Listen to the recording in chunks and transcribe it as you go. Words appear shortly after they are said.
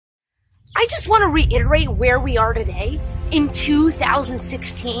just want to reiterate where we are today in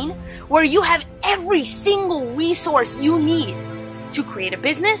 2016, where you have every single resource you need to create a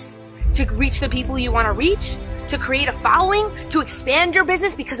business, to reach the people you want to reach, to create a following, to expand your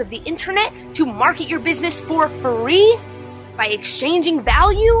business because of the internet, to market your business for free by exchanging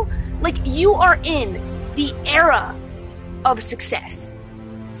value. Like, you are in the era of success.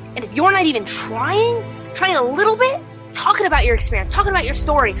 And if you're not even trying a little bit, talking about your experience, talking about your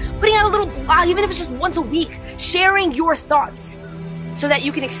story, putting out a little blog, even if it's just once a week, sharing your thoughts so that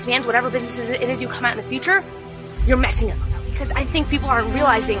you can expand whatever businesses it is you come out in the future, you're messing up. Because I think people aren't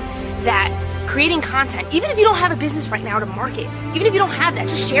realizing that creating content, even if you don't have a business right now to market, even if you don't have that,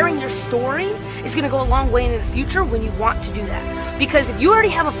 just sharing your story is going to go a long way in the future when you want to do that. Because if you already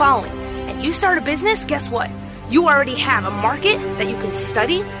have a following and you start a business, guess what? You already have a market that you can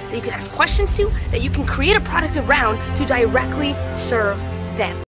study, that you can ask questions to, that you can create a product around to directly serve them.